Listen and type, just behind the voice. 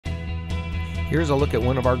Here's a look at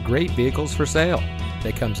one of our great vehicles for sale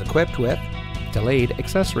that comes equipped with delayed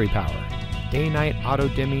accessory power, day-night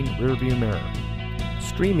auto-dimming rear-view mirror,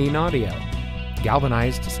 streaming audio,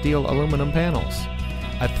 galvanized steel aluminum panels,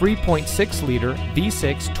 a 3.6-liter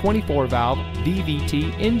V6 24-valve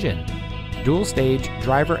VVT engine, dual-stage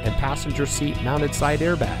driver and passenger seat mounted side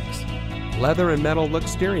airbags, leather and metal look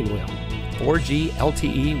steering wheel, 4G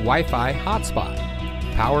LTE Wi-Fi hotspot,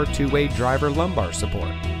 power two-way driver lumbar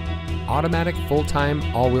support, automatic full-time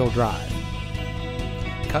all-wheel drive.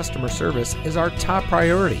 Customer service is our top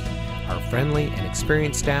priority. Our friendly and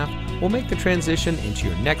experienced staff will make the transition into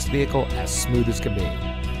your next vehicle as smooth as can be.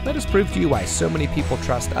 Let us prove to you why so many people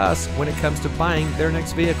trust us when it comes to buying their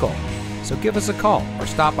next vehicle. So give us a call or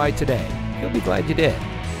stop by today. You'll be glad you did.